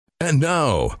And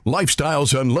now,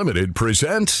 Lifestyles Unlimited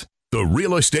presents the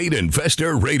Real Estate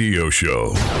Investor Radio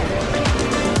Show.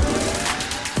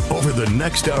 Over the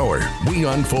next hour, we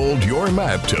unfold your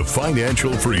map to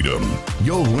financial freedom.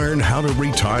 You'll learn how to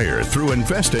retire through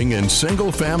investing in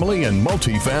single-family and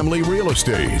multifamily real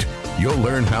estate. You'll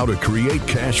learn how to create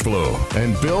cash flow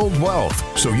and build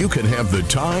wealth so you can have the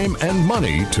time and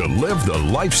money to live the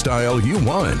lifestyle you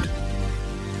want.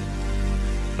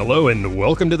 Hello and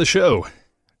welcome to the show.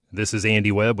 This is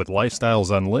Andy Webb with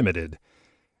Lifestyles Unlimited.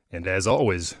 And as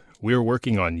always, we're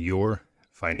working on your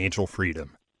financial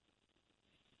freedom.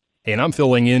 And I'm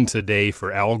filling in today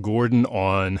for Al Gordon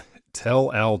on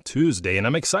Tell Al Tuesday, and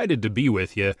I'm excited to be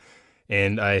with you,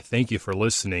 and I thank you for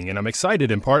listening. And I'm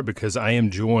excited in part because I am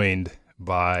joined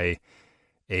by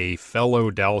a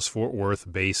fellow Dallas-Fort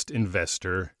Worth-based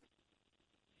investor,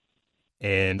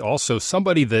 and also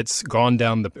somebody that's going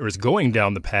down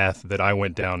the path that I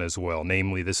went down as well.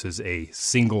 Namely, this is a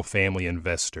single-family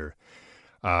investor.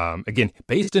 Again,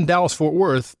 based in Dallas-Fort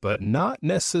Worth, but not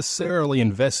necessarily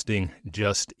investing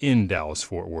just in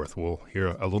Dallas-Fort Worth. We'll hear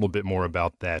a little bit more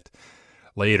about that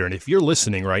later. And if you're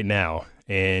listening right now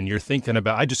and you're thinking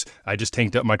about, I just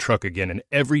tanked up my truck again, and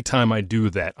every time I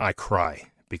do that, I cry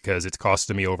because it's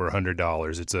costing me over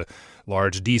 $100. It's a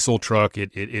large diesel truck.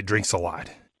 It drinks a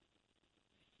lot.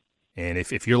 And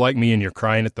if you're like me and you're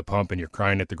crying at the pump and you're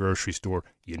crying at the grocery store,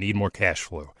 you need more cash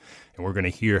flow. And we're going to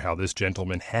hear how this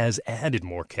gentleman has added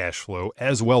more cash flow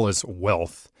as well as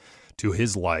wealth to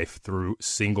his life through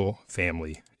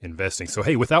single-family investing. So,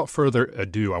 hey, without further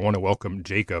ado, I want to welcome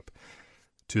Jacob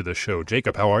to the show.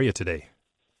 Jacob, how are you today?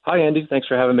 Hi, Andy. Thanks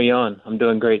for having me on. I'm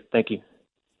doing great. Thank you.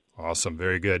 Awesome.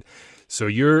 Very good. So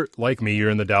you're like me. You're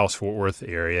in the Dallas-Fort Worth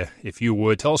area. If you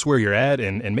would, tell us where you're at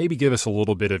and maybe give us a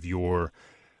little bit of your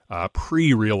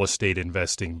pre-real estate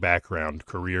investing background,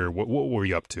 career. What were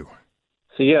you up to?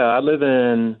 So, yeah, I live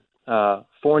in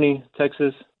Forney,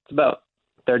 Texas. It's about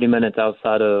 30 minutes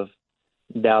outside of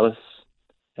Dallas,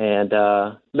 and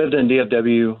lived in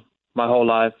DFW my whole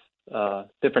life,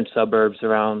 different suburbs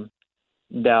around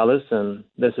Dallas, and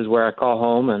this is where I call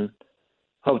home and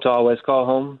hope to always call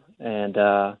home.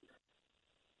 And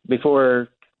before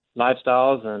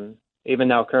Lifestyles, and even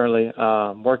now currently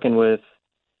working with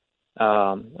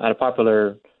at a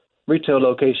popular retail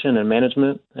location in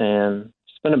management, and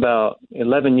spent about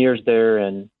 11 years there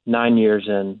and 9 years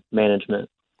in management.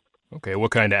 Okay. What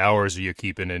kind of hours are you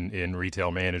keeping in retail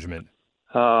management?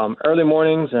 Early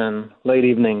mornings and late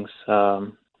evenings.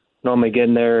 Normally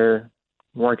getting there,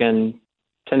 working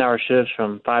 10-hour shifts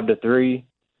from 5 to 3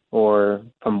 or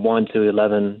from 1 to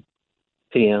 11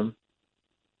 p.m.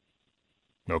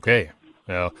 Okay.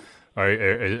 Now,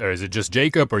 is it just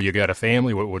Jacob, or you got a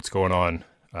family? What's going on?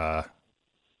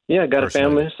 Yeah, got a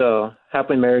family. So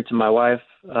happily married to my wife,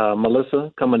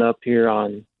 Melissa, coming up here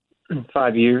on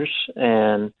 5 years,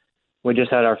 and we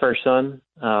just had our first son.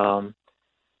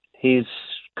 He's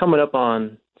coming up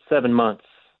on 7 months.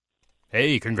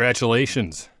 Hey,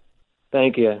 congratulations!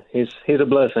 Thank you. He's a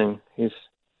blessing. He's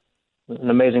an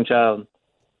amazing child.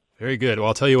 Very good. Well,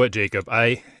 I'll tell you what, Jacob.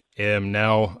 I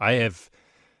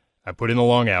put in the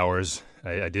long hours.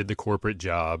 I did the corporate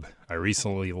job. I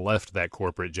recently left that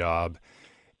corporate job,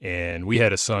 and we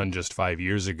had a son just 5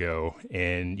 years ago.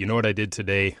 And you know what I did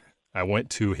today? I went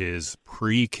to his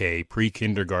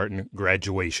pre-kindergarten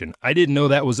graduation. I didn't know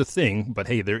that was a thing, but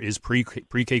hey, there is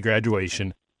pre-K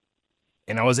graduation.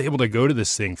 And I was able to go to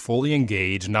this thing fully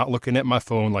engaged, not looking at my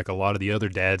phone like a lot of the other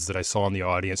dads that I saw in the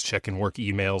audience, checking work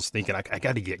emails, thinking, I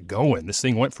got to get going. This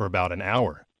thing went for about an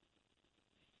hour.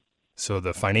 So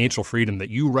the financial freedom that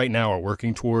you right now are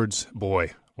working towards,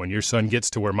 boy, when your son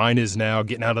gets to where mine is now,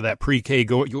 getting out of that pre-K,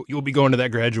 you'll be going to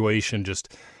that graduation,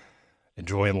 just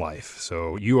enjoying life.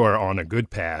 So you are on a good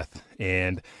path,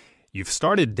 and you've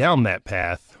started down that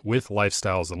path with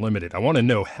Lifestyles Unlimited. I want to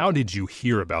know, how did you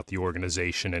hear about the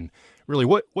organization, and really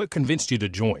what convinced you to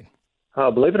join?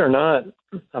 Believe it or not,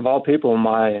 of all people,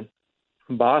 my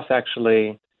boss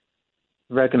actually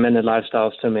recommended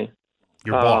Lifestyles to me.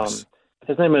 Your boss?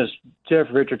 His name is Jeff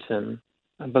Richardson.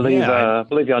 I believe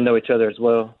y'all know each other as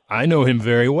well. I know him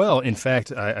very well. In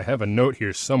fact, I have a note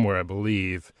here somewhere, I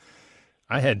believe.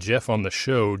 I had Jeff on the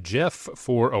show. Jeff,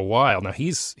 for a while, now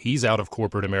he's out of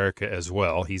corporate America as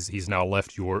well. He's now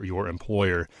left your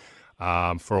employer.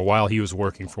 For a while, he was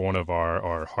working for one of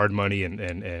our hard money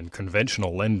and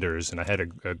conventional lenders, and I had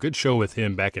a good show with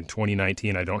him back in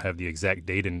 2019. I don't have the exact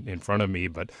date in front of me,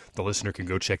 but the listener can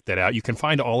go check that out. You can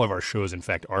find all of our shows, in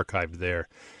fact, archived there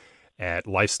at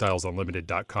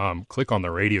lifestylesunlimited.com. Click on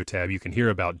the radio tab. You can hear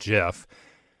about Jeff,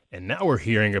 and now we're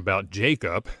hearing about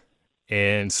Jacob.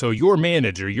 And so your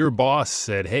manager, your boss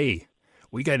said, hey,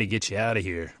 we got to get you out of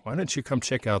here. Why don't you come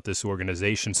check out this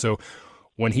organization? So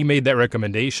when he made that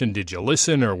recommendation, did you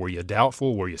listen, or were you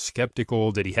doubtful? Were you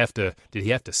skeptical? Did he have to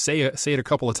say it a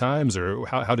couple of times, or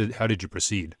how did you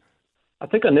proceed? I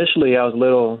think initially I was a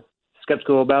little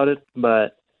skeptical about it,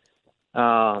 but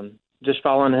just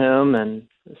following him and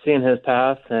seeing his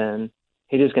path, and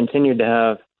he just continued to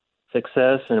have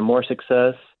success and more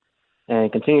success,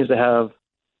 and continues to have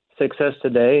success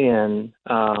today. And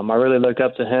I really look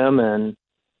up to him and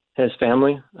his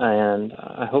family, and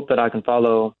I hope that I can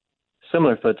follow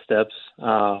similar footsteps.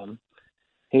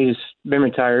 He's been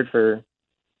retired for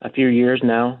a few years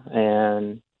now,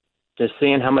 and just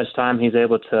seeing how much time he's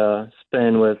able to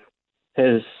spend with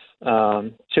his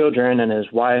children and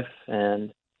his wife,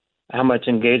 and how much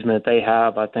engagement they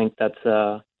have, I think that's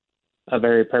a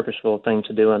very purposeful thing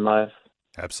to do in life.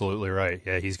 Absolutely right.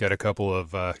 Yeah, he's got a couple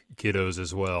of kiddos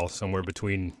as well, somewhere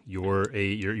between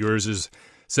yours is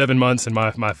 7 months and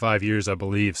my 5 years, I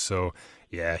believe. So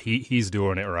yeah, he's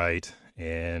doing it right,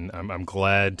 and I'm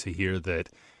glad to hear that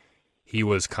he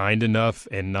was kind enough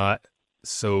and not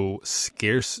so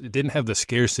scarce. Didn't have the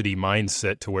scarcity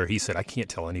mindset to where he said, "I can't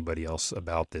tell anybody else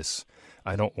about this.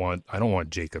 I don't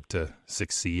want Jacob to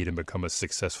succeed and become a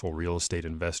successful real estate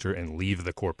investor and leave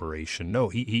the corporation." No,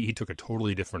 he took a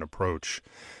totally different approach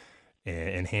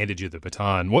and handed you the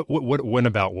baton. When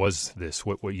about was this?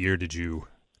 What year did you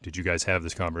guys have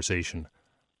this conversation?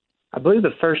 I believe the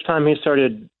first time he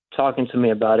started talking to me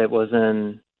about it was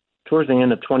towards the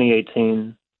end of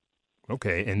 2018.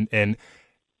 Okay, and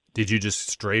did you just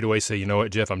straight away say, "You know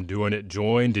what, Jeff, I'm doing it"?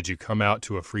 Join? Did you come out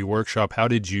to a free workshop? How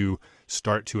did you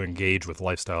start to engage with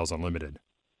Lifestyles Unlimited?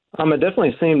 It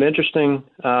definitely seemed interesting.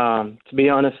 To be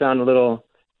honest, sounded a little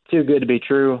too good to be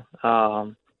true.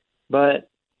 But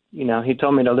he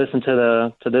told me to listen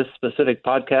to this specific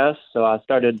podcast, so I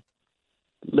started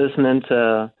listening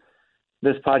to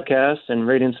this podcast and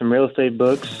reading some real estate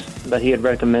books that he had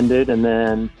recommended, and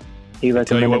then he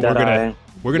recommended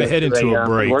we're gonna head into a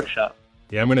break. Workshop.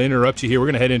 Yeah, I'm going to interrupt you here. We're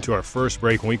going to head into our first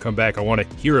break. When we come back, I want to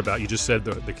hear about, you just said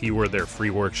the key word there, free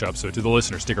workshop. So to the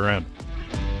listener, stick around.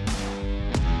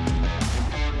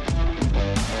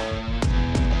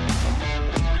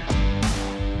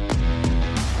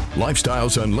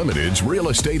 Lifestyles Unlimited's Real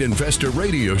Estate Investor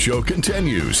Radio Show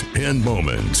continues in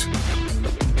moments.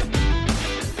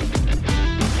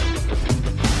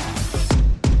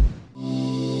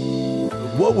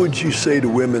 What would you say to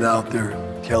women out there,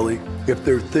 Kelly, if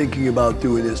they're thinking about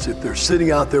doing this, if they're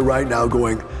sitting out there right now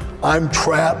going, "I'm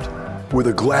trapped with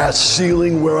a glass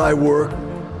ceiling where I work.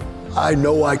 I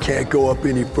know I can't go up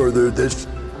any further.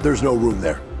 There's no room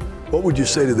there." What would you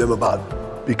say to them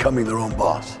about becoming their own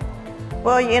boss?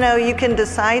 Well, you can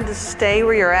decide to stay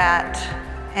where you're at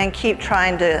and keep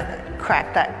trying to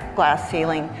crack that glass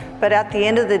ceiling. But at the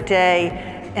end of the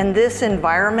day, in this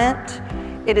environment,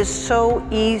 it is so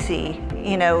easy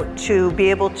to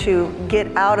be able to get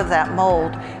out of that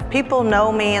mold. People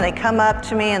know me and they come up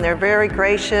to me and they're very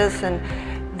gracious, and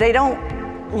they don't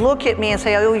look at me and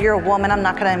say, "Oh, you're a woman, I'm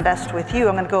not going to invest with you,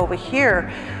 I'm going to go over here."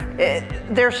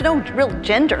 There's no real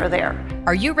gender there.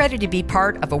 Are you ready to be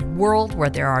part of a world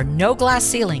where there are no glass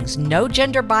ceilings, no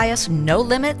gender bias, no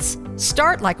limits?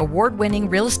 Start like award-winning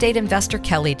real estate investor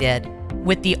Kelly did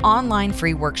with the online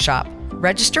free workshop.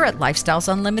 Register at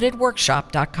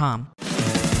lifestylesunlimitedworkshop.com.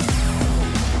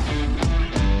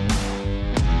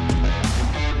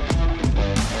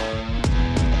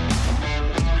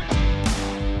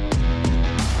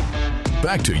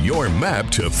 Back to your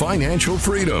map to financial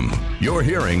freedom. You're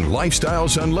hearing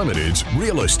Lifestyles Unlimited's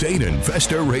Real Estate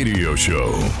Investor Radio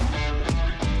Show.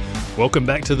 Welcome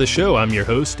back to the show. I'm your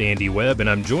host, Andy Webb, and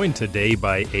I'm joined today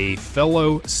by a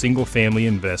fellow single-family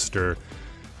investor,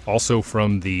 also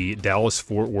from the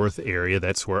Dallas-Fort Worth area.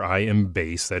 That's where I am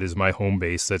based. That is my home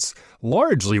base. That's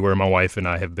largely where my wife and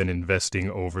I have been investing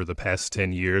over the past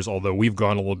 10 years, although we've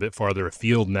gone a little bit farther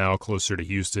afield now, closer to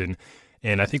Houston.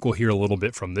 And I think we'll hear a little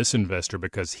bit from this investor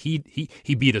because he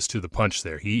beat us to the punch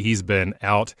there. He's been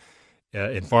out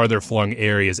in farther flung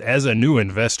areas as a new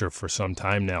investor for some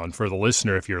time now. And for the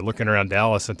listener, if you're looking around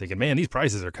Dallas and thinking, "Man, these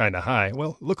prices are kind of high,"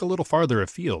 well, look a little farther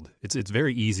afield. It's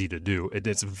very easy to do.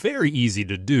 It's very easy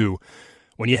to do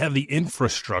when you have the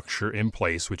infrastructure in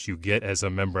place, which you get as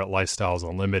a member at Lifestyles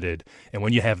Unlimited, and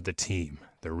when you have the team,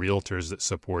 the realtors that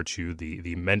support you,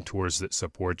 the mentors that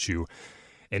support you.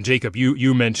 And Jacob,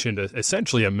 you mentioned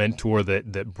essentially a mentor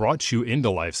that brought you into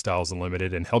Lifestyles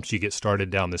Unlimited and helped you get started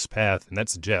down this path, and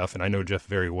that's Jeff. And I know Jeff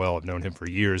very well. I've known him for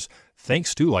years,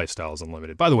 thanks to Lifestyles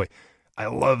Unlimited. By the way, I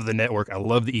love the network. I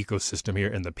love the ecosystem here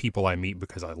and the people I meet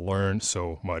because I learn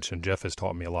so much. And Jeff has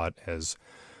taught me a lot as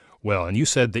well. And you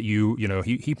said that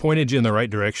he pointed you in the right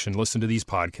direction. Listen to these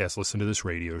podcasts, listen to this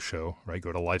radio show, right?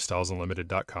 Go to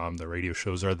lifestylesunlimited.com. The radio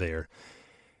shows are there.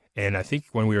 And I think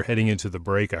when we were heading into the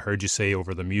break, I heard you say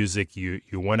over the music, you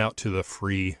went out to the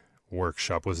free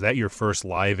workshop. Was that your first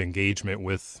live engagement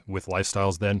with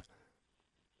Lifestyles then?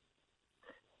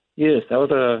 Yes, that was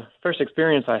the first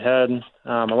experience I had.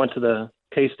 I went to the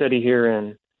case study here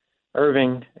in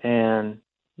Irving and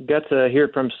got to hear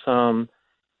from some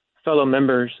fellow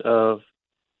members of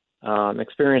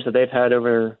experience that they've had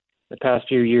over the past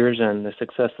few years and the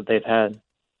success that they've had.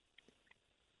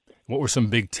 What were some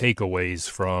big takeaways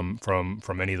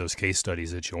from any of those case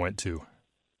studies that you went to?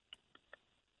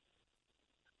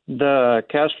 The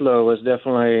cash flow was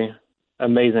definitely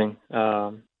amazing.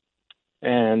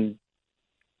 And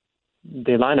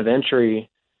the line of entry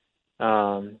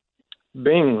being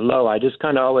low, I just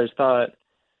kind of always thought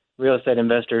real estate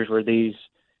investors were these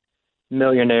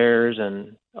millionaires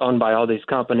and owned by all these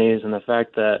companies, and the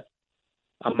fact that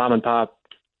a mom and pop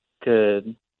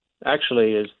could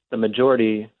actually is the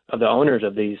majority of the owners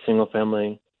of these single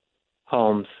family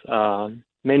homes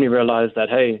made me realize that,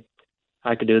 hey,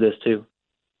 I could do this too.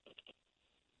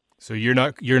 So you're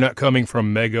not coming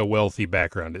from mega wealthy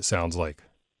background, it sounds like.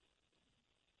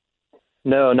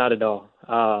 No, not at all.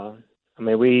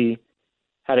 We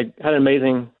had an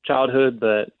amazing childhood,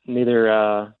 but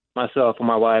neither myself or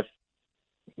my wife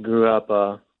grew up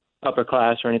upper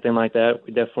class or anything like that.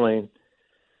 We definitely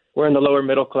were in the lower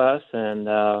middle class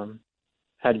and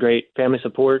had great family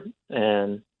support,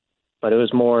 but it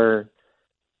was more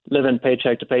living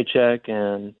paycheck to paycheck,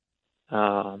 and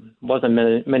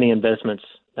wasn't many investments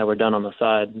that were done on the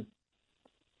side.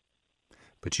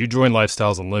 But you joined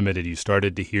Lifestyles Unlimited. You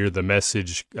started to hear the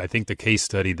message. I think the case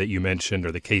study that you mentioned,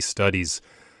 or the case studies,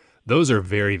 those are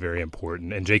very, very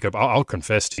important. And Jacob, I'll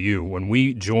confess to you, when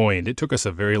we joined, it took us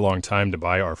a very long time to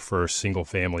buy our first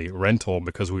single-family rental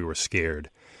because we were scared.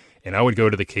 And I would go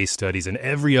to the case studies and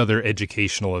every other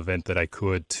educational event that I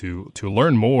could to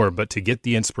learn more, but to get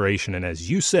the inspiration. And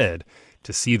as you said,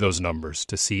 to see those numbers,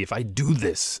 to see if I do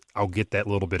this, I'll get that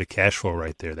little bit of cash flow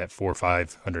right there, that $400 or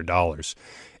 $500,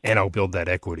 and I'll build that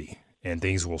equity and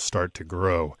things will start to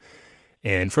grow.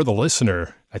 And for the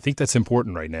listener, I think that's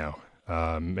important right now.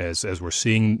 As we're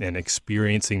seeing and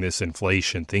experiencing this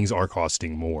inflation, things are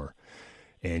costing more.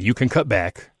 And you can cut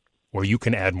back or you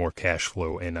can add more cash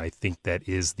flow. And I think that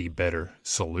is the better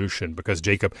solution. Because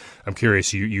Jacob, I'm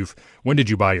curious, when did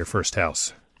you buy your first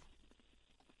house?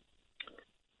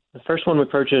 The first one we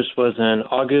purchased was in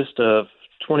August of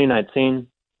 2019.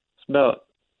 It's about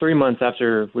 3 months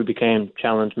after we became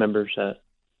challenge members at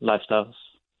Lifestyles.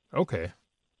 Okay.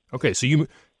 So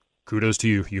kudos to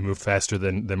you. You moved faster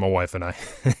than my wife and I.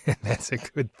 That's a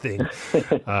good thing.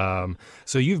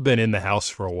 So you've been in the house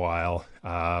for a while.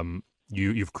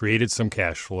 You've created some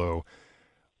cash flow.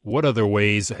 What other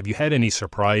ways, have you had any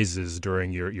surprises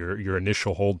during your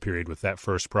initial hold period with that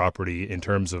first property in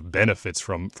terms of benefits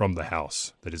from the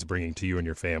house that it's bringing to you and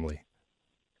your family?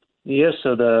 Yes,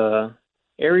 so the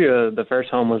area, the first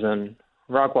home was in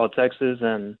Rockwall, Texas,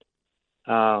 and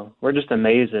we're just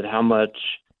amazed at how much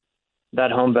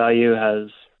that home value has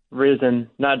risen,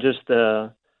 not just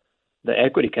the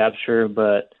equity capture,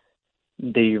 but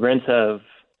the rents have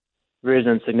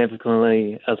risen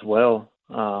significantly as well.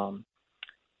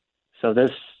 So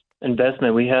this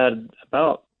investment, we had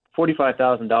about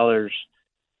 $45,000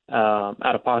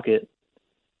 out of pocket,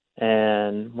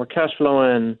 and we're cash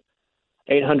flowing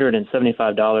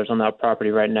 $875 on that property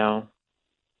right now.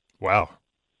 Wow.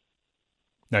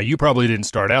 Now, you probably didn't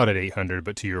start out at $800,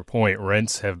 but to your point,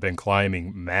 rents have been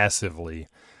climbing massively.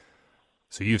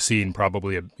 So you've seen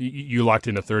probably you locked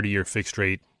in a 30-year fixed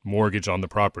rate mortgage on the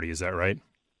property. Is that right?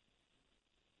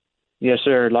 Yes,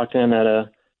 sir. Locked in at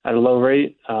a low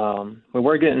rate. We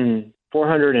were getting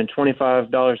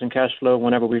 $425 in cash flow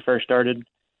whenever we first started,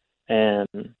 and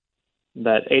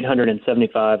that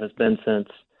 $875 has been since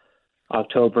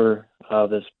October of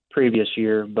this previous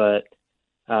year, but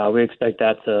we expect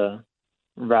that to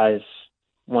rise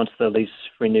once the lease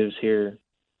renews here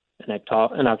in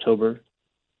October.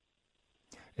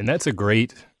 And that's a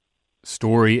great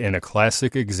story and a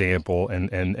classic example,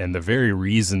 and the very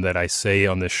reason that I say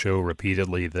on this show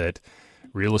repeatedly that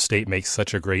real estate makes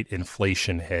such a great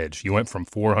inflation hedge. You went from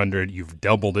 400, you've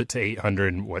doubled it to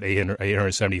 800,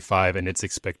 875, and it's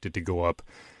expected to go up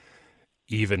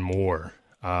even more.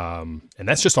 And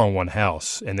that's just on one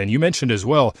house. And then you mentioned as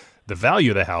well, the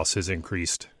value of the house has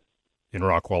increased in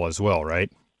Rockwall as well,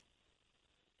 right?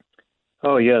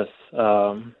 Oh, yes.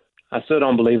 I still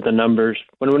don't believe the numbers.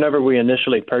 Whenever we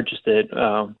initially purchased it,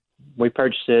 we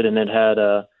purchased it and it had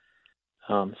a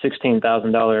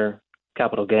 $16,000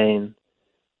 capital gain.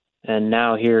 And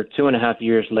now here, 2.5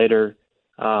 years later,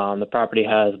 the property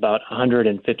has about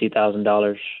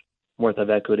 $150,000 worth of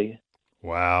equity.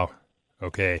 Wow.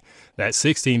 Okay. That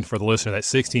for the listener, that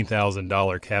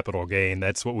 $16,000 capital gain,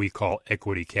 that's what we call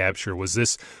equity capture. Was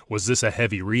this a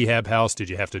heavy rehab house? Did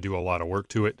you have to do a lot of work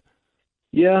to it?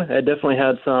 Yeah, it definitely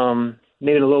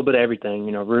needed a little bit of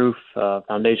everything, roof,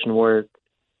 foundation work,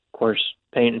 of course,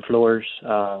 paint and floors.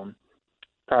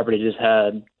 Property just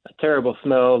had a terrible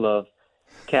smell of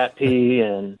cat pee,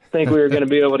 and I think we were going to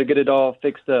be able to get it all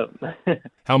fixed up.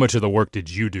 How much of the work did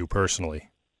you do personally?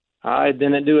 I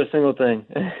didn't do a single thing.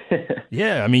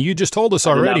 Yeah, I mean, you just told us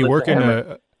already,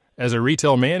 working as a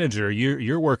retail manager,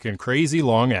 you're working crazy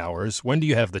long hours. When do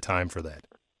you have the time for that?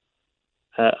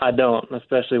 I don't,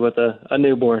 especially with a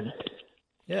newborn.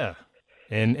 Yeah.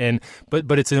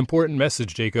 But it's an important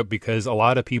message, Jacob, because a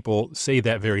lot of people say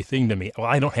that very thing to me. Well,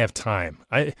 I don't have time.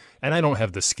 I don't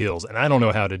have the skills, and I don't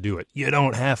know how to do it. You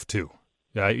don't have to.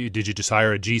 Did you just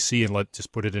hire a GC and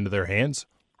just put it into their hands?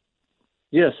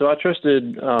 Yeah, so I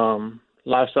trusted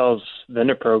Lifestyle's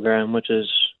vendor program, which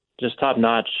is just top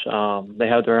notch. They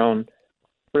have their own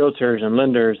realtors and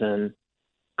lenders and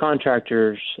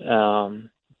contractors.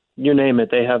 You name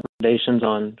it. They have recommendations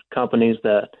on companies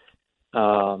that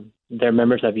their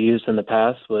members have used in the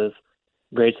past with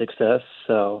great success.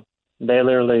 So they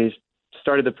literally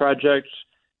started the project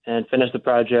and finished the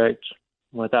project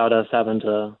without us having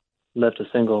to lift a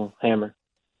single hammer.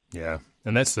 Yeah,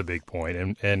 and that's the big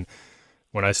point. And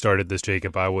when I started this,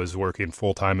 Jacob, I was working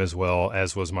full-time as well,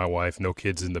 as was my wife. No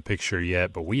kids in the picture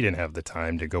yet, but we didn't have the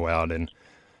time to go out and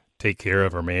take care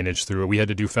of or manage through it. We had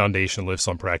to do foundation lifts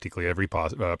on practically every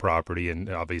property, and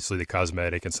obviously the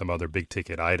cosmetic and some other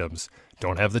big-ticket items.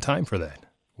 Don't have the time for that.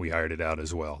 We hired it out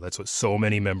as well. That's what so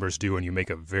many members do, and you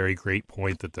make a very great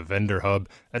point that the vendor hub,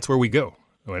 that's where we go.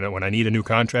 When I need a new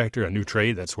contractor, a new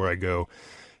trade, that's where I go.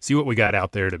 See what we got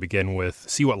out there to begin with.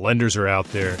 See what lenders are out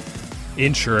there,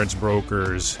 insurance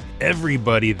brokers,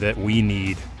 everybody that we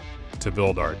need to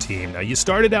build our team. Now, you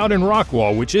started out in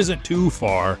Rockwall, which isn't too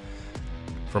far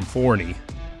from Forney.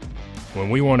 When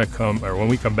we come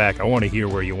back, I want to hear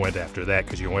where you went after that,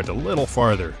 because you went a little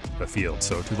farther afield.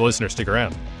 So to the listeners, stick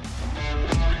around.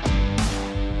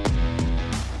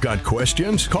 Got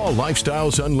questions? Call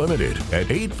Lifestyles Unlimited at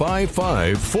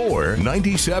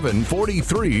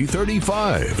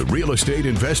 855-497-4335. The Real Estate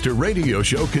Investor Radio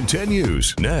Show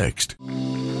continues next.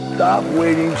 Stop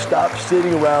waiting. Stop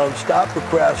sitting around. Stop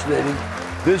procrastinating.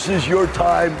 This is your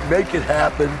time. Make it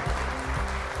happen.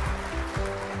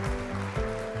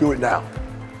 Do it now.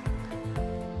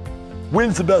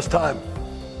 When's the best time?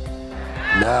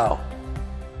 Now.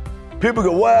 People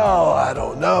go, well, I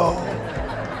don't know.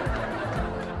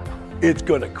 It's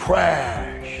going to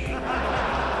crash.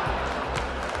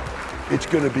 It's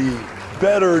going to be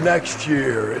better next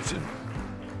year.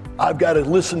 I've got to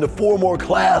listen to 4 more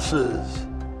classes.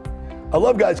 I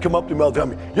love guys come up to me all the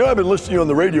time. I've been listening to you on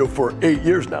the radio for 8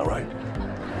 years now, right?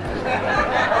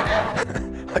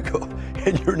 I go,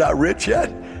 and you're not rich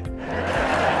yet?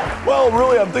 Well,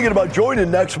 really, I'm thinking about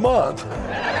joining next month.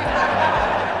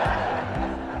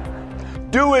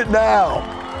 Do it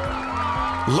now.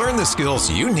 Learn the skills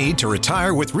you need to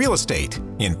retire with real estate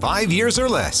in 5 years or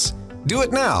less. Do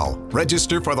it now.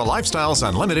 Register for the Lifestyles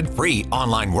Unlimited free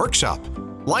online workshop.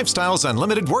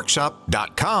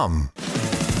 LifestylesUnlimitedWorkshop.com.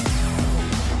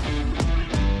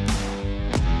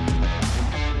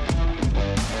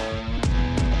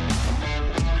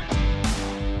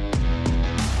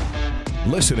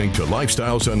 Listening to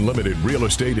Lifestyles Unlimited Real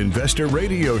Estate Investor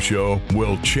Radio Show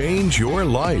will change your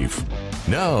life.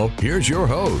 Now, here's your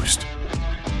host.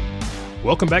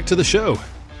 Welcome back to the show.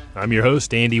 I'm your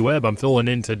host, Andy Webb. I'm filling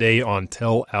in today on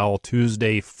Tell Al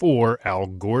Tuesday for Al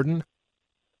Gordon.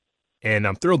 And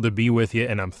I'm thrilled to be with you,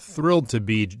 and I'm thrilled to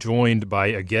be joined by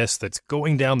a guest that's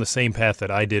going down the same path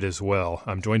that I did as well.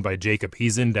 I'm joined by Jacob.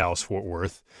 He's in Dallas-Fort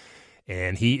Worth,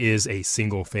 and he is a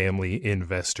single-family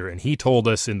investor. And he told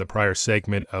us in the prior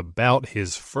segment about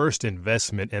his first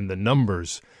investment, and the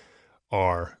numbers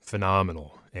are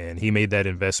phenomenal. And he made that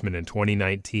investment in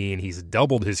 2019. He's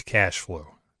doubled his cash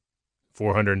flow,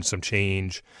 400 and some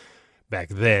change back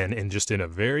then, and just in a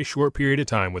very short period of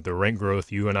time with the rent growth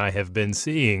you and I have been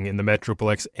seeing in the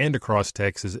Metroplex and across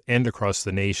Texas and across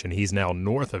the nation, he's now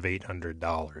north of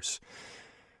 $800.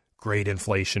 Great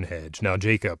inflation hedge. Now,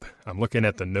 Jacob, I'm looking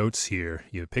at the notes here.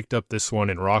 You picked up this one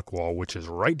in Rockwall, which is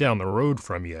right down the road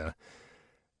from you.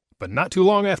 But not too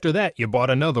long after that, you bought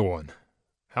another one.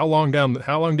 How long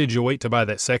did you wait to buy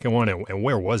that second one, and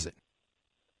where was it?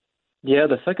 Yeah,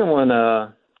 the second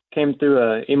one came through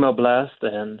an email blast,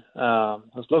 and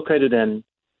was located in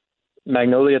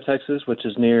Magnolia, Texas, which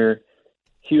is near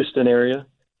Houston area.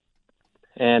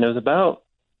 And it was about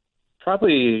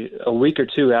probably a week or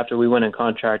two after we went in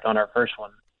contract on our first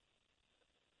one.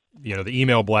 You know, the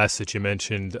email blast that you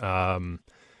mentioned,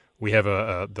 we have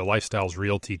the Lifestyles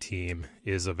Realty team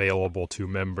is available to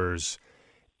members,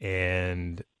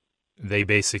 and they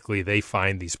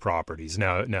find these properties.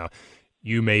 Now,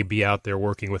 you may be out there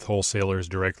working with wholesalers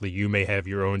directly. You may have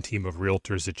your own team of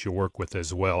realtors that you work with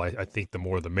as well. I think the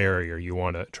more the merrier. You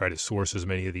want to try to source as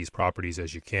many of these properties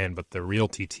as you can, but the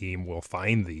realty team will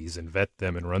find these and vet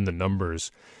them and run the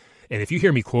numbers. And if you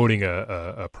hear me quoting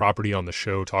a property on the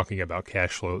show talking about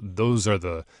cash flow, those are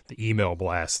the email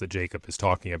blasts that Jacob is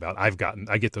talking about. I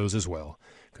get those as well,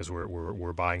 because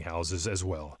we're buying houses as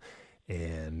well.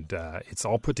 And it's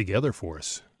all put together for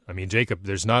us. I mean, Jacob,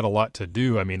 there's not a lot to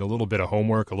do. I mean, a little bit of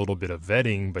homework, a little bit of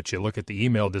vetting, but you look at the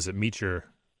email, does it meet your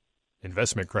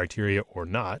investment criteria or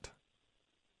not?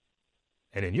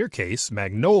 And in your case,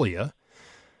 Magnolia,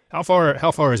 how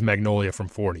far is Magnolia from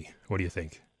Forney? What do you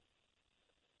think?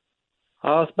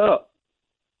 It's about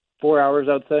 4 hours,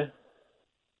 I'd say.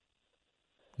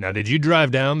 Now, did you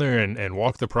drive down there and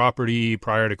walk the property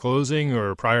prior to closing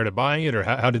or prior to buying it, or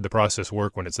how did the process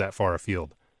work when it's that far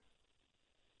afield?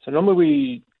 So normally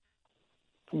we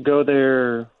go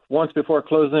there once before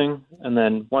closing and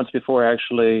then once before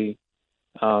actually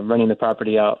renting the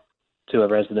property out to a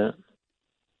resident.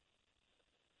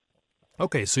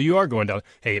 Okay, so you are going down.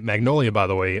 Hey, Magnolia, by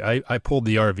the way, I pulled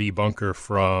the RV bunker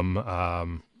from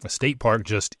a state park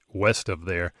just west of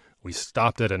there. We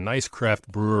stopped at a nice craft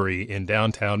brewery in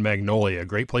downtown Magnolia, a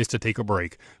great place to take a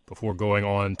break before going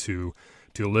on to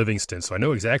Livingston. So I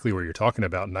know exactly where you're talking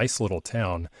about. Nice little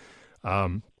town.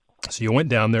 So you went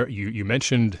down there. You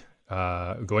mentioned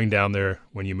going down there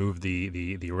when you moved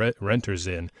the renters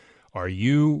in. Are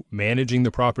you managing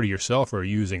the property yourself, or are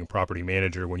you using a property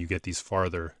manager when you get these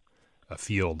farther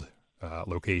afield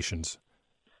locations?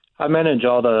 I manage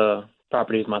all the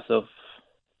properties myself.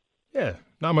 Yeah,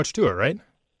 not much to it, right?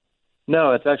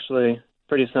 No, it's actually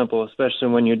pretty simple, especially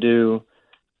when you do,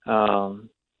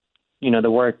 the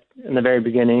work in the very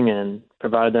beginning and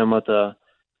provide them with a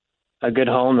good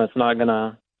home that's not going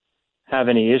to have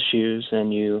any issues,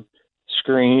 and you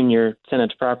screen your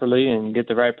tenants properly and get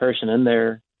the right person in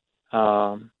there.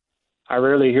 I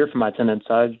rarely hear from my tenants.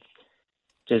 I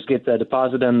just get the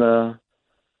deposit in the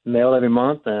mail every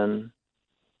month, and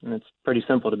it's pretty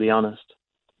simple, to be honest.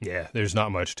 Yeah, there's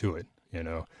not much to it, you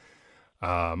know.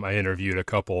 I interviewed a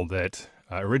couple that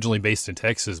originally based in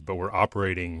Texas, but were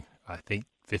operating, I think,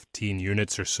 15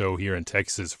 units or so here in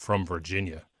Texas from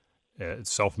Virginia,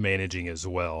 self-managing as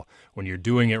well. When you're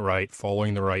doing it right,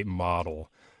 following the right model,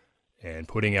 and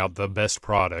putting out the best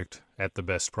product at the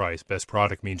best price. Best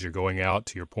product means you're going out,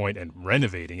 to your point, and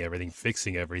renovating everything,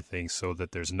 fixing everything so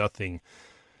that there's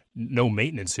no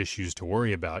maintenance issues to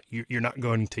worry about. You're not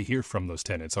going to hear from those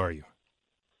tenants, are you?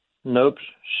 Nope.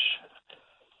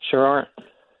 Sure aren't.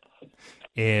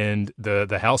 And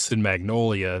the house in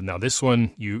Magnolia, now this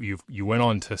one you went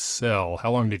on to sell.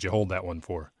 How long did you hold that one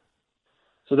for?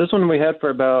 So this one we had for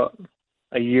about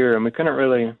a year, and we couldn't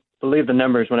really believe the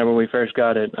numbers whenever we first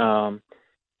got it.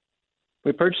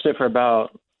 We purchased it for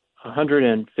about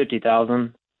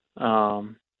 $150,000.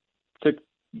 Took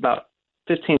about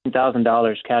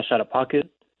 $15,000 cash out of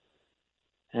pocket,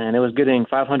 and it was getting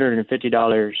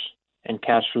 $550 in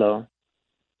cash flow.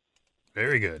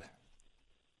 Very good.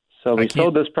 So we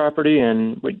sold this property,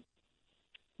 and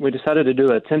we decided to do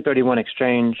a 1031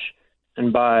 exchange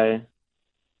and buy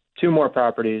 2 more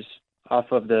properties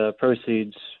off of the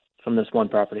proceeds from this one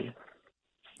property.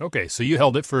 Okay, so you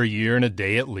held it for a year and a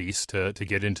day at least to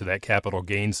get into that capital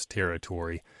gains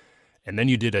territory, and then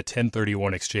you did a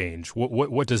 1031 exchange.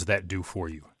 What does that do for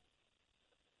you?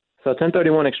 So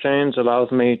 1031 exchange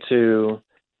allows me to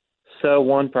sell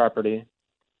one property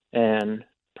and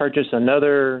purchase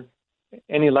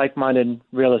any like-minded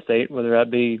real estate, whether that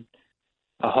be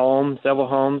a home, several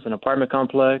homes, an apartment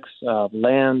complex,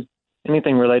 land,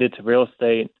 anything related to real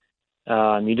estate.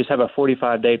 You just have a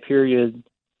 45-day period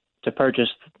to purchase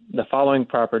the following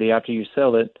property after you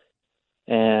sell it,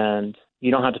 and you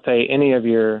don't have to pay any of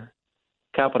your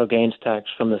capital gains tax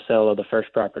from the sale of the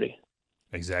first property.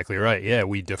 Exactly right. Yeah,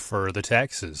 we defer the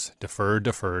taxes.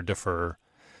 Defer.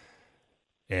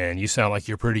 And you sound like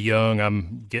you're pretty young.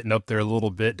 I'm getting up there a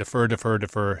little bit. Defer,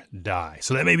 die.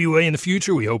 So that may be way in the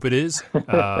future. We hope it is.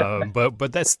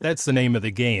 But that's the name of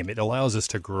the game. It allows us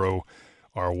to grow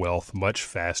our wealth much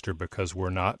faster because we're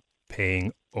not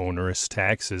paying onerous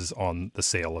taxes on the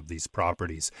sale of these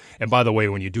properties. And by the way,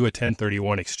 when you do a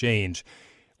 1031 exchange,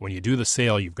 When you do the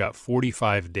sale, you've got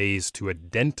 45 days to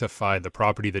identify the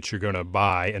property that you're going to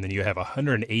buy, and then you have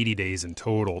 180 days in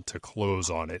total to close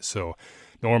on it. So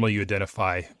normally you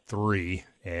identify 3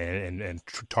 and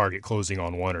target closing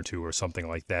on 1 or 2 or something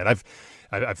like that.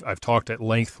 I've talked at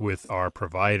length with our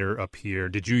provider up here.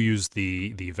 Did you use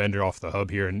the vendor off the hub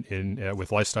here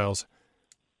with Lifestyles?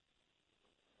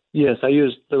 Yes, I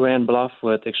used Luann Bluff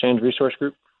with Exchange Resource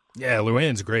Group. Yeah,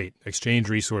 Luann's great. Exchange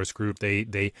Resource Group.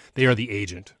 They are the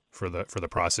agent for the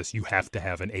process. You have to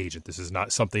have an agent. This is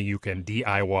not something you can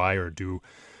DIY or do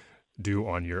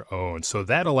on your own. So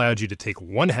that allowed you to take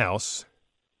one house,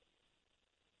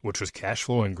 which was cash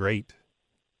flowing great,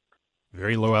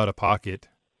 very low out of pocket,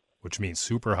 which means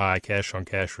super high cash on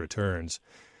cash returns.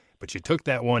 But you took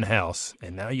that one house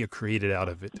and now you created out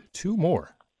of it 2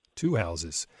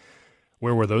 houses.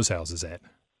 Where were those houses at?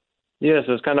 Yes,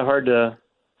 it was kind of hard to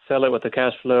sell it with the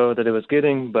cash flow that it was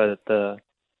getting, but the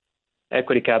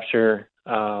equity capture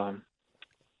and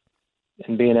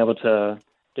being able to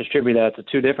distribute that to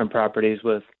 2 different properties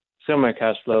with similar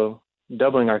cash flow,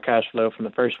 doubling our cash flow from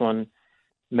the first one,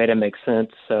 made it make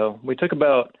sense. So we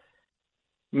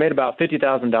made about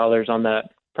 $50,000 on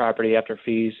that property after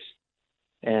fees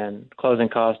and closing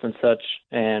costs and such.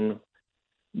 And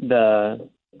the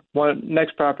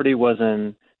next property was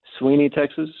in Sweeney,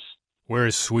 Texas. Where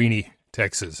is Sweeney,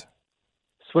 Texas?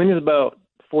 Sweeney is about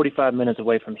 45 minutes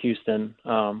away from Houston,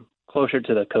 closer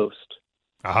to the coast.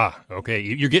 Aha, okay.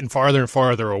 You're getting farther and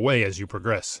farther away as you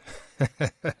progress.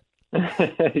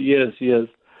 Yes. We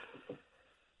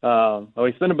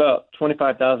spent about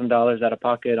 $25,000 out of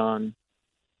pocket on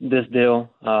this deal.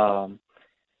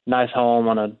 Nice home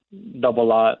on a double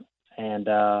lot, and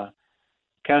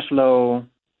cash flow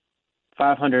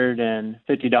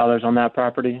 $550 on that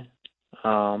property.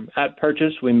 At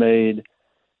purchase, we made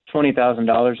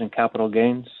 $20,000 in capital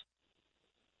gains,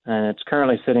 and it's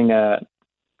currently sitting at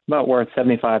about worth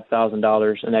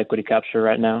 $75,000 in equity capture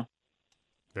right now.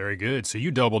 Very good. So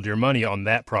you doubled your money on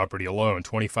that property alone,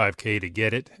 $25K to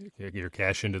get it, your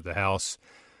cash into the house,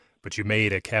 but you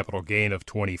made a capital gain of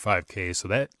 $25K. So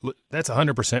that's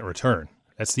 100% return.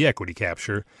 That's the equity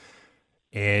capture.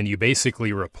 And you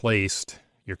basically replaced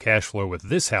your cash flow with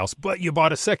this house, but you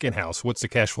bought a second house. What's the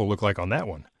cash flow look like on that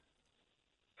one?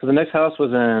 So the next house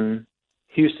was in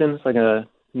Houston. It's like a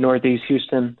northeast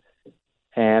Houston.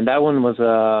 And that one was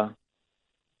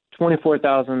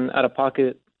 $24,000 out of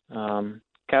pocket.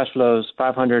 Cash flows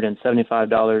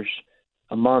 $575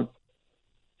 a month.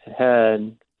 It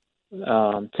had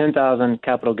 $10,000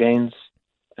 capital gains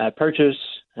at purchase,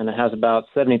 and it has about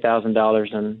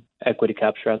 $70,000 in equity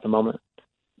capture at the moment.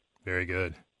 Very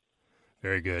good.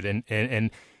 Very good.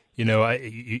 And you know,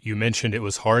 you mentioned it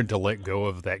was hard to let go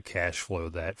of that cash flow,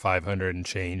 that 500 and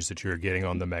change that you were getting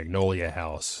on the Magnolia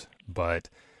house, but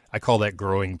I call that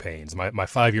growing pains. My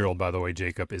 5-year-old, by the way,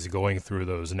 Jacob, is going through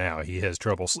those now. He has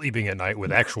trouble sleeping at night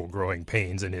with actual growing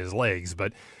pains in his legs,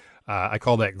 but I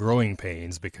call that growing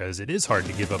pains because it is hard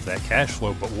to give up that cash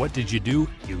flow. But what did you do?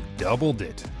 You doubled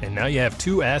it. And now you have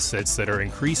 2 assets that are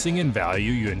increasing in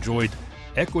value. You enjoyed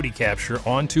equity capture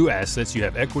on 2 assets. You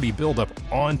have equity buildup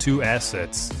on 2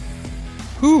 assets.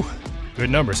 Whew, good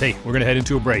numbers. Hey, we're going to head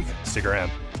into a break. Stick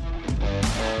around.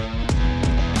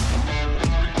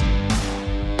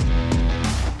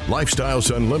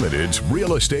 Lifestyles Unlimited's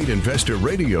Real Estate Investor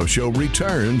Radio Show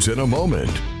returns in a moment.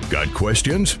 Got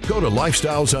questions? Go to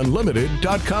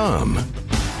lifestylesunlimited.com.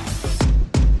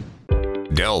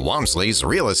 Del Walmsley's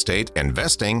Real Estate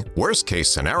Investing Worst Case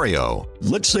Scenario.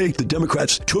 Let's say the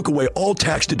Democrats took away all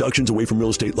tax deductions away from real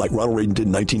estate like Ronald Reagan did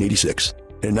in 1986.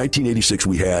 In 1986,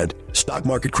 we had stock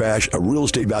market crash, a real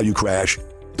estate value crash.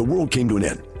 The world came to an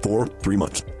end for 3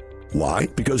 months. Why?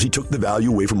 Because he took the value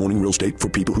away from owning real estate for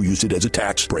people who used it as a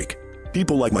tax break.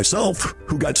 People like myself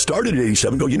who got started at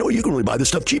 87 go, you know, you can really buy this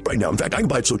stuff cheap right now. In fact, I can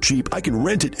buy it so cheap, I can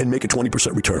rent it and make a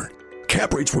 20% return.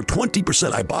 Cap rates were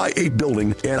 20%. I buy a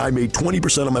building and I made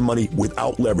 20% of my money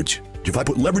without leverage. If I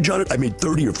put leverage on it, I made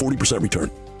 30 or 40%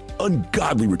 return.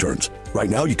 Ungodly returns. Right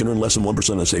now, you can earn less than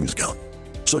 1% on a savings account.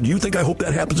 So do you think I hope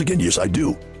that happens again? Yes, I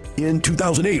do. In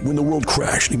 2008, when the world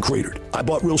crashed and cratered, I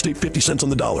bought real estate 50 cents on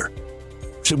the dollar.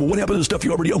 I said, well, what happened to the stuff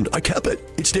you already owned? I kept it.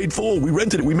 It stayed full. We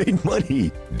rented it. We made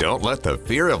money. Don't let the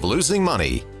fear of losing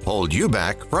money hold you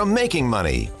back from making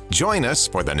money. Join us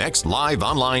for the next live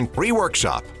online free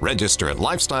workshop. Register at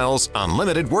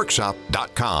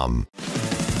lifestylesunlimitedworkshop.com.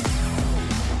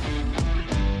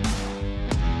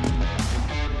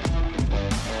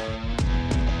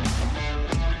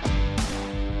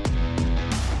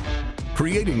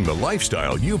 Creating the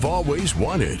lifestyle you've always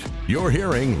wanted. You're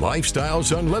hearing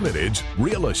Lifestyles Unlimited's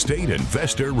Real Estate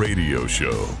Investor Radio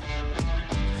Show.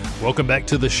 Welcome back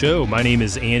to the show. My name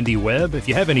is Andy Webb. If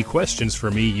you have any questions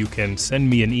for me, you can send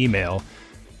me an email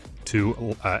to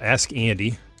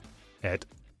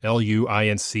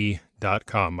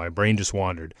askandy@luinc.com. My brain just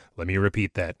wandered. Let me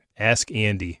repeat that.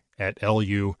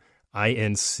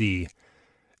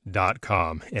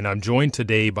 askandy@luinc.com. And I'm joined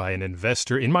today by an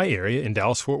investor in my area in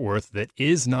Dallas-Fort Worth that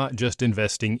is not just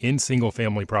investing in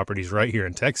single-family properties right here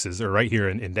in Texas or right here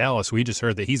in Dallas. We just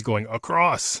heard that he's going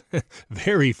across,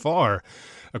 very far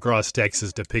across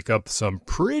Texas to pick up some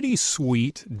pretty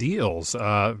sweet deals,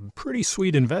 pretty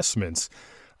sweet investments.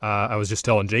 I was just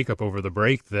telling Jacob over the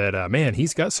break that, man,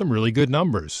 he's got some really good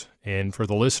numbers. And for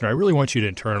the listener, I really want you to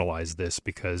internalize this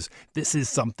because this is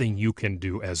something you can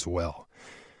do as well.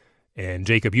 And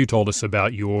Jacob, you told us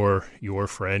about your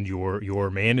friend, your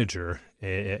manager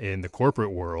in the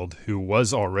corporate world who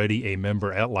was already a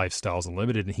member at Lifestyles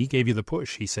Unlimited, and he gave you the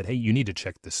push. He said, hey, you need to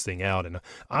check this thing out. And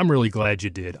I'm really glad you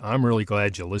did. I'm really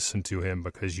glad you listened to him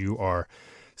because you are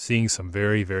seeing some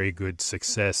very, very good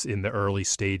success in the early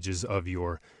stages of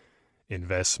your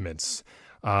investments.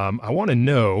 I want to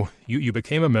know, you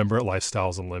became a member at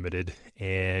Lifestyles Unlimited,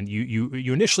 and you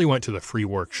initially went to the free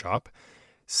workshop.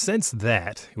 Since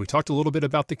that, we talked a little bit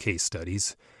about the case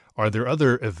studies. Are there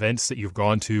other events that you've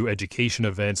gone to, education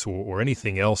events or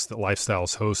anything else that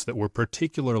Lifestyles hosts that were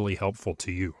particularly helpful to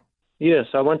you? Yes,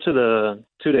 I went to the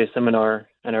 2-day seminar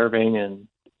in Irving, and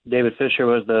David Fisher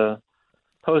was the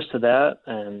host of that,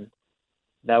 and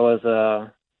that was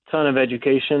a ton of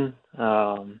education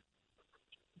that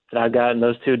I got in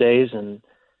those 2 days, and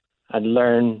I'd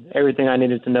learned everything I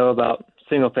needed to know about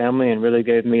single family and really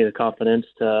gave me the confidence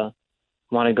to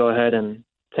want to go ahead and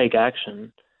take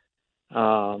action.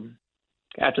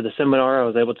 After the seminar, I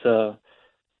was able to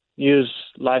use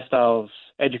Lifestyle's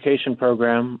education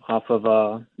program off of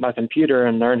my computer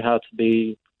and learn how to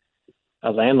be a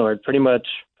landlord. Pretty much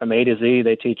from A to Z,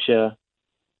 they teach you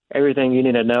everything you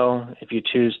need to know. If you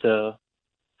choose to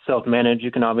self-manage,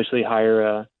 you can obviously hire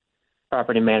a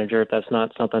property manager if that's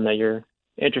not something that you're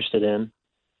interested in.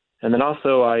 And then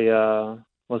also I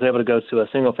was able to go to a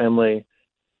single-family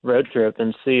road trip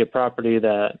and see a property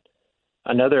that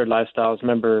another Lifestyles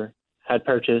member had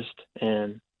purchased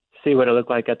and see what it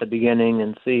looked like at the beginning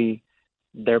and see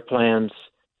their plans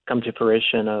come to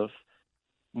fruition of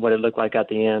what it looked like at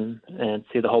the end and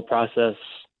see the whole process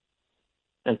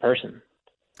in person.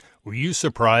 Were you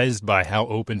surprised by how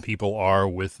open people are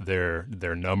with their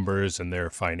numbers and their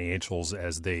financials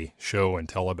as they show and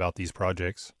tell about these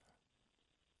projects?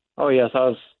 Oh, yes, I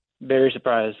was very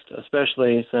surprised,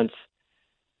 especially since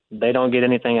they don't get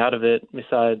anything out of it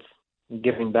besides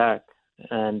giving back.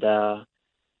 And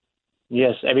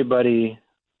yes, everybody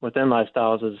within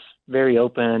Lifestyles is very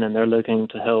open, and they're looking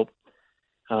to help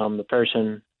the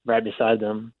person right beside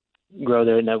them grow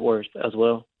their net worth as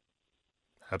well.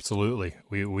 Absolutely.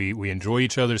 We enjoy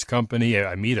each other's company.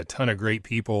 I meet a ton of great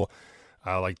people,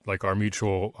 like our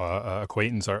mutual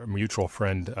acquaintance, our mutual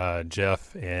friend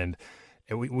Jeff, and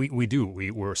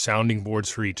we're sounding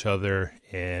boards for each other.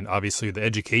 And obviously the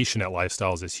education at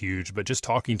Lifestyles is huge, but just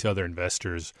talking to other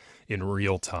investors in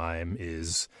real time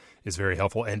is very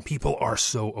helpful. And people are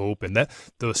so open. That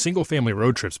the single family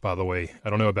road trips, by the way, I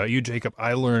don't know about you, Jacob,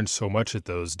 I learned so much at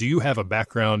those. Do you have a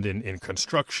background in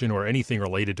construction or anything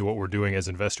related to what we're doing as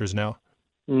investors now?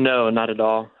 No, not at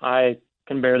all. I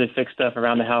can barely fix stuff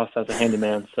around the house as a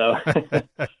handyman, so.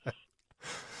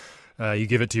 You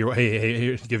give it to your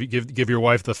give your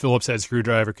wife the Phillips head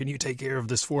screwdriver. Can you take care of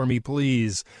this for me,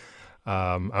 please?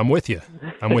 I'm with you.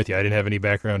 I didn't have any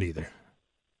background either,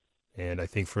 and I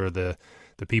think for the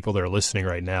people that are listening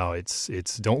right now,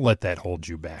 it's don't let that hold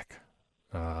you back.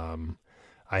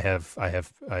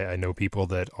 I know people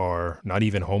that are not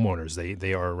even homeowners.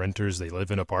 They are renters. They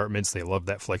live in apartments. They love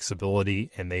that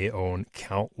flexibility, and they own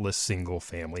countless single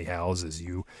family houses.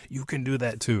 You can do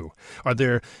that too.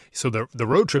 So the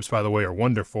road trips, by the way, are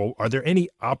wonderful. Are there any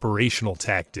operational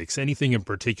tactics, anything in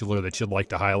particular that you'd like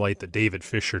to highlight that David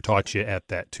Fisher taught you at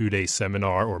that 2-day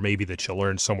seminar, or maybe that you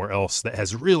learned somewhere else that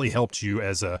has really helped you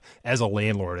as a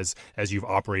landlord as you've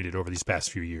operated over these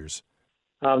past few years?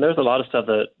 There's a lot of stuff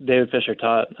that David Fisher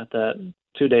taught at that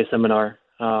 2-day seminar.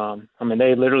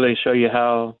 They literally show you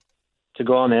how to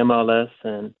go on the MLS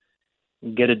and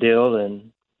get a deal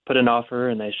and put an offer,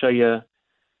 and they show you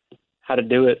how to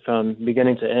do it from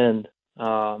beginning to end.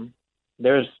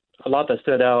 There's a lot that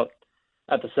stood out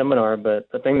at the seminar, but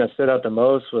the thing that stood out the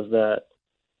most was that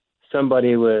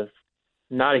somebody with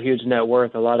not a huge net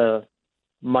worth, a lot of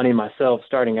money myself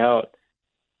starting out,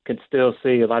 could still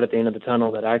see a light at the end of the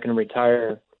tunnel, that I can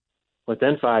retire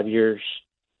within 5 years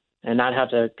and not have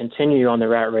to continue on the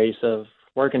rat race of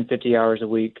working 50 hours a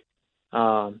week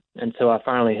until I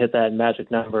finally hit that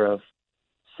magic number of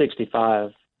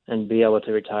 65 and be able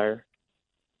to retire.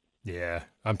 Yeah,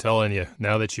 I'm telling you,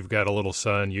 now that you've got a little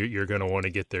son, you're going to want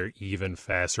to get there even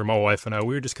faster. My wife and I,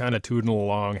 we were just kind of tooting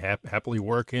along, happily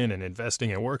working and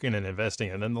investing and working and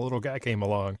investing, and then the little guy came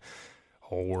along.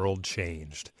 Whole world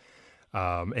changed.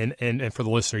 And for the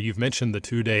listener, you've mentioned the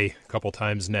 2-day a couple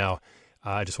times now.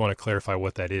 I just want to clarify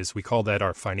what that is. We call that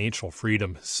our Financial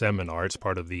Freedom Seminar. It's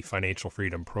part of the Financial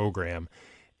Freedom Program.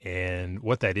 And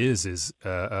what that is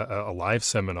a live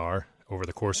seminar over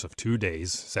the course of 2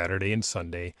 days, Saturday and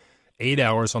Sunday. 8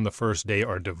 hours on the first day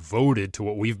are devoted to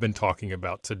what we've been talking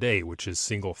about today, which is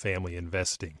single-family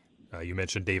investing. You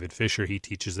mentioned David Fisher. He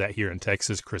teaches that here in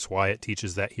Texas. Chris Wyatt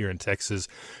teaches that here in Texas.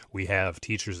 We have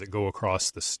teachers that go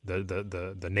across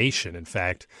the nation, in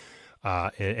fact,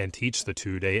 and teach the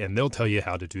 2-day, and they'll tell you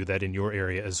how to do that in your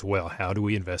area as well. How do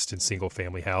we invest in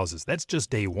single-family houses? That's just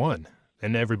day one.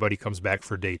 And everybody comes back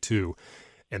for day 2.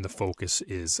 And the focus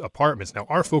is apartments. Now,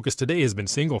 our focus today has been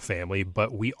single family,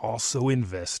 but we also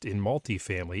invest in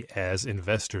multifamily as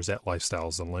investors at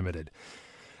Lifestyles Unlimited.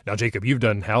 Now, Jacob, you've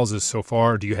done houses so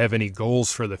far. Do you have any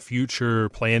goals for the future,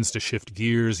 plans to shift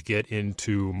gears, get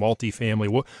into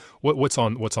multifamily? What's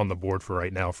on the board for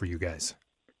right now for you guys?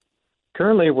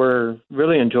 Currently, we're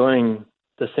really enjoying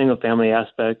the single family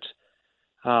aspect.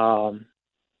 We're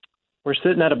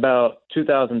sitting at about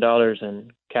 $2,000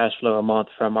 in cash flow a month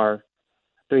from our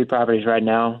 3 properties right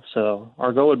now. So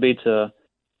our goal would be to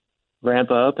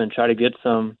ramp up and try to get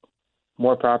some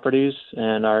more properties.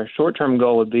 And our short-term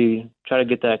goal would be try to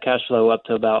get that cash flow up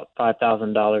to about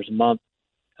 $5,000 a month.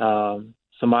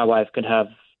 So my wife could have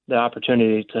the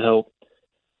opportunity to help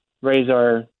raise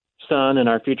our son and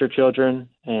our future children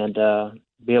and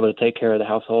be able to take care of the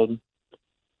household.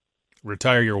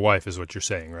 Retire your wife is what you're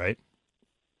saying, right?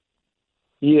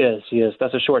 Yes.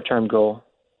 That's a short-term goal.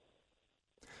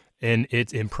 And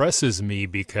it impresses me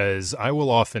because I will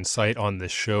often cite on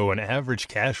this show an average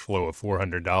cash flow of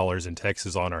 $400 in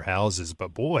Texas on our houses.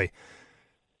 But boy,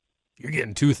 you're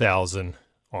getting $2,000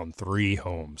 on 3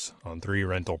 homes, on 3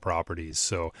 rental properties.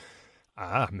 So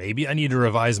maybe I need to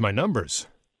revise my numbers.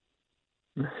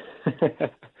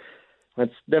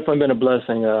 It's definitely been a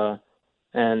blessing.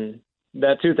 And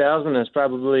that $2,000 is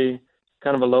probably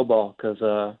kind of a low ball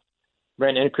because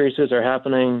rent increases are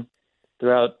happening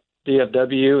throughout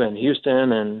DFW and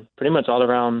Houston and pretty much all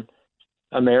around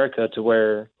America to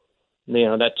where,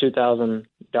 that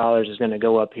 $2,000 is going to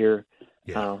go up here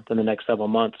in the next several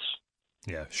months.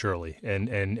 Yeah, surely.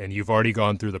 And you've already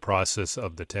gone through the process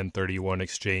of the 1031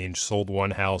 exchange, sold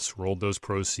one house, rolled those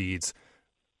proceeds,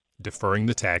 deferring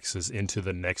the taxes into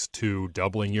the next 2,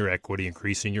 doubling your equity,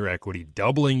 increasing your equity,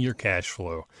 doubling your cash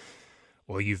flow.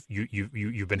 Well, you've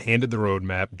been handed the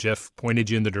roadmap. Jeff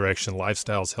pointed you in the direction.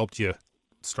 Lifestyles helped you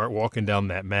start walking down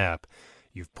that map.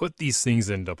 You've put these things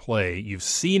into play. You've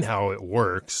seen how it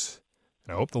works.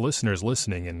 And I hope the listener is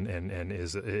listening and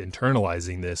is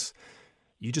internalizing this.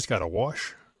 You just got to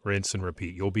wash, rinse, and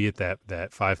repeat. You'll be at that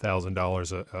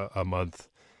 $5,000 a month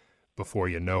before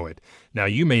you know it. Now,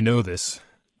 you may know this,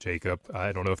 Jacob.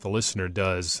 I don't know if the listener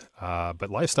does, but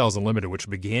Lifestyles Unlimited, which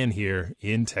began here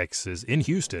in Texas, in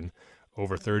Houston,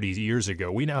 over 30 years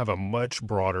ago, we now have a much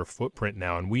broader footprint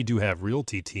now, and we do have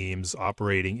realty teams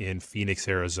operating in Phoenix,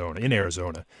 Arizona,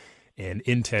 and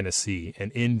in Tennessee,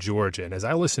 and in Georgia. And as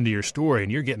I listen to your story,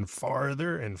 and you're getting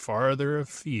farther and farther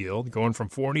afield, going from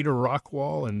Forney to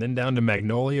Rockwall, and then down to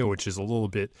Magnolia, which is a little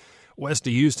bit west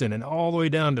of Houston, and all the way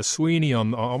down to Sweeney,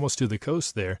 on almost to the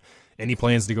coast there. Any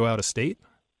plans to go out of state?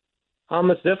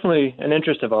 It's definitely an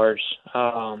interest of ours.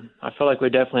 I feel like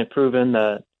we've definitely proven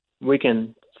that we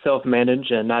can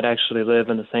self-manage and not actually live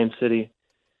in the same city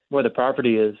where the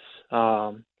property is.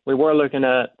 We were looking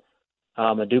at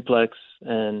a duplex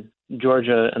in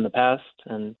Georgia in the past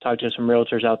and talked to some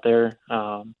realtors out there.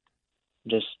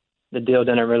 Just the deal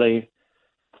didn't really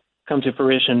come to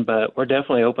fruition, but we're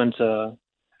definitely open to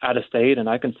out of state, and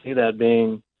I can see that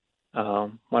being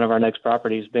one of our next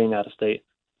properties being out of state.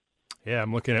 Yeah,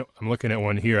 I'm looking at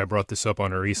one here. I brought this up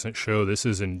on a recent show. This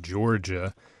is in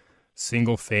Georgia.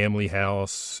 Single family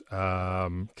house,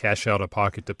 cash out of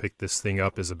pocket to pick this thing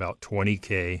up is about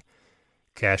 $20K.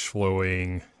 Cash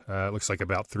flowing, looks like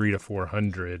about $300 to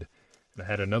 $400. And I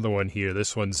had another one here.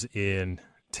 This one's in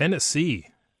Tennessee,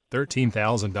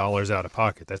 $13,000 out of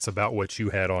pocket. That's about what you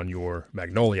had on your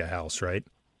Magnolia house, right?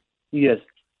 Yes.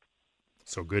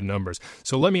 So good numbers.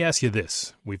 So let me ask you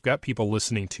this. We've got people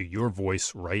listening to your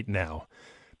voice right now,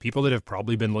 people that have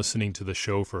probably been listening to the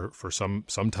show for some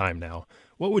time now.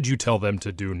 What would you tell them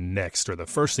to do next, or the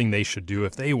first thing they should do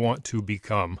if they want to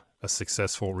become a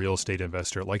successful real estate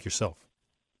investor like yourself?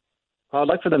 I'd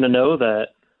like for them to know that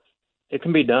it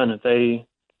can be done if they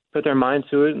put their mind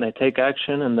to it and they take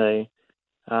action and they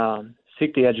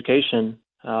seek the education,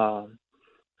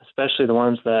 especially the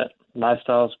ones that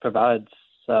Lifestyles provides.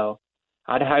 So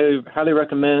I'd highly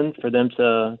recommend for them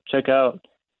to check out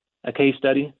a case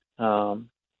study,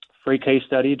 free case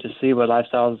study, to see what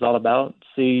Lifestyles is all about,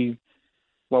 see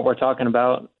what we're talking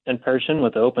about in person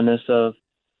with the openness of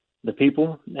the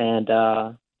people. And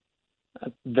at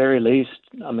the very least,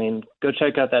 I mean, go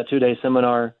check out that 2-day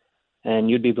seminar and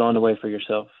you'd be blown away for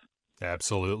yourself.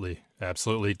 Absolutely.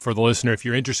 Absolutely. For the listener, if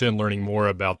you're interested in learning more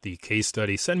about the case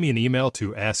study, send me an email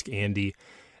to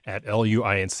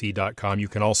askandy@luinc.com. You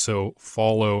can also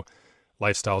follow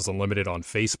Lifestyles Unlimited on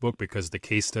Facebook because the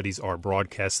case studies are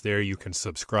broadcast there. You can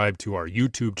subscribe to our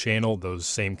YouTube channel. Those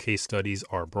same case studies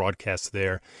are broadcast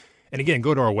there. And again,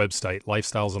 go to our website,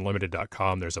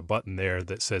 lifestylesunlimited.com. There's a button there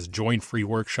that says Join Free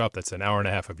Workshop. That's an hour and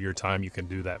a half of your time. You can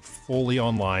do that fully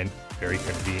online. Very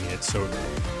convenient. So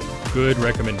good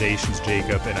recommendations,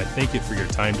 Jacob. And I thank you for your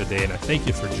time today. And I thank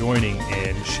you for joining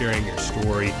and sharing your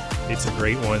story. It's a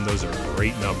great one. Those are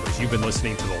great numbers. You've been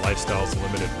listening to the Lifestyles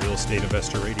Unlimited Real Estate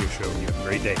Investor Radio Show. You have a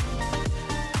great day.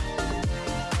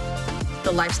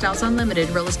 The Lifestyles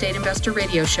Unlimited Real Estate Investor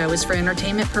Radio Show is for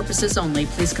entertainment purposes only.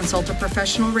 Please consult a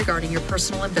professional regarding your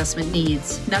personal investment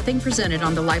needs. Nothing presented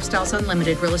on the Lifestyles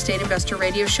Unlimited Real Estate Investor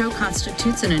Radio Show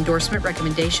constitutes an endorsement,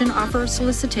 recommendation, offer, or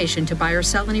solicitation to buy or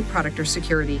sell any product or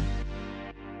security.